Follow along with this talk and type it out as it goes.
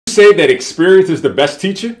say that experience is the best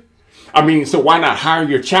teacher? I mean, so why not hire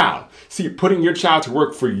your child? See, putting your child to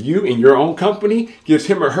work for you in your own company gives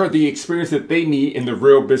him or her the experience that they need in the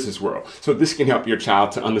real business world. So this can help your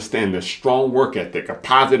child to understand the strong work ethic, a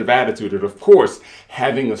positive attitude, and of course,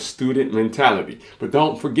 having a student mentality. But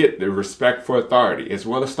don't forget the respect for authority, as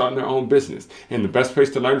well as starting their own business. And the best place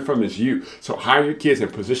to learn from is you. So hire your kids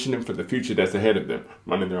and position them for the future that's ahead of them,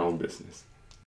 running their own business.